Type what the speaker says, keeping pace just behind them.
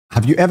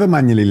Have you ever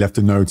manually left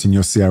a note in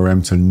your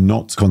CRM to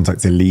not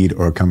contact a lead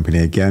or a company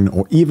again,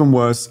 or even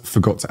worse,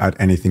 forgot to add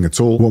anything at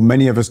all? What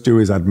many of us do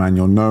is add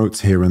manual notes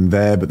here and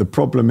there, but the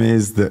problem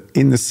is that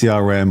in the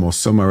CRM or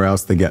somewhere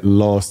else, they get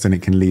lost and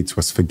it can lead to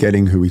us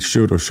forgetting who we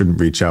should or shouldn't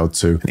reach out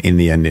to. And in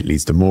the end, it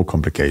leads to more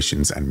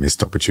complications and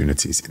missed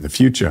opportunities in the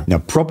future. Now,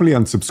 properly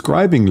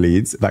unsubscribing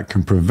leads, that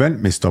can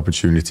prevent missed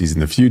opportunities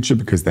in the future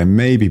because there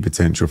may be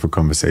potential for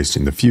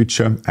conversation in the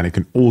future, and it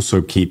can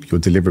also keep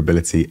your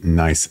deliverability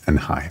nice and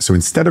high. So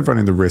instead of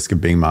running the risk of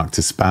being marked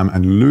as spam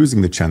and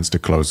losing the chance to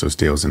close those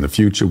deals in the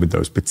future with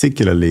those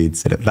particular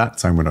leads that at that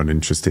time we're not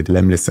interested,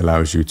 lemlist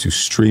allows you to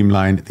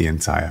streamline the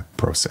entire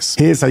process.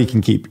 Here's how you can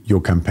keep your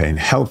campaign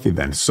healthy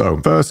then. So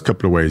first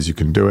couple of ways you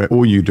can do it.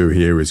 All you do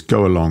here is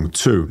go along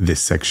to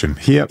this section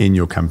here in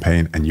your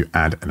campaign and you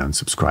add an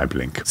unsubscribe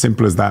link.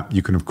 Simple as that.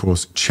 You can of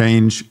course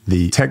change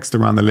the text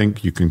around the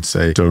link. You can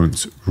say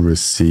don't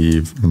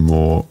receive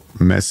more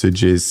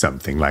messages,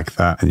 something like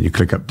that. And you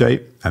click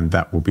update and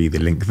that will be the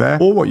link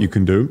there. Or what you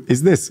can do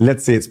is this.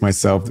 Let's say it's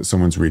myself that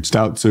someone's reached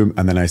out to,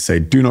 and then I say,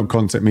 do not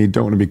contact me,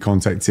 don't want to be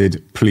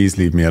contacted, please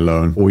leave me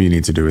alone. All you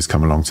need to do is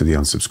come along to the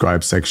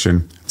unsubscribe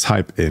section,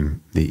 type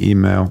in the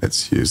email,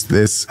 let's use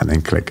this, and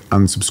then click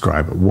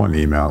unsubscribe one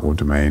email or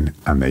domain,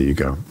 and there you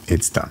go,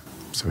 it's done.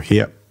 So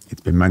here, it's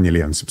been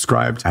manually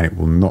unsubscribed and it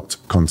will not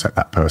contact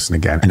that person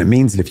again. And it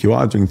means that if you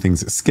are doing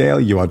things at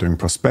scale, you are doing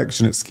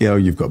prospection at scale,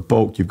 you've got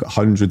bulk, you've got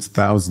hundreds,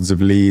 thousands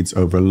of leads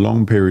over a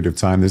long period of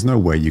time, there's no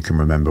way you can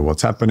remember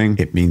what's happening.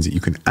 It means that you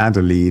can add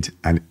a lead,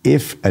 and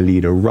if a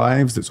lead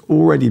arrives that's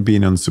already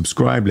been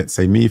unsubscribed, let's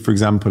say me, for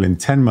example, in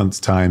 10 months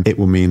time, it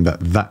will mean that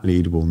that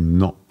lead will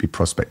not be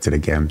prospected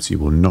again. So you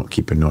will not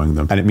keep annoying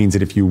them. And it means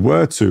that if you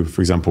were to,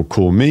 for example,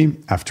 call me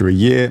after a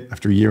year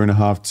and a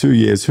half, 2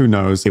 years, who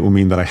knows, it will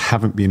mean that I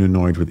haven't been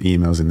annoyed with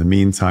emails in the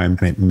meantime,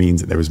 and it means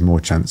that there is more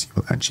chance you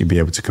will actually be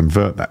able to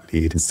convert that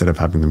lead instead of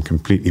having them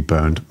completely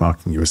burned,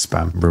 marking you as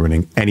spam,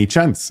 ruining any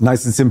chance.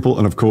 Nice and simple.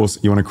 And of course,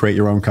 you want to create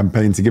your own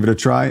campaign to give it a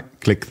try,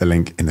 click the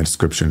link in the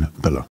description below.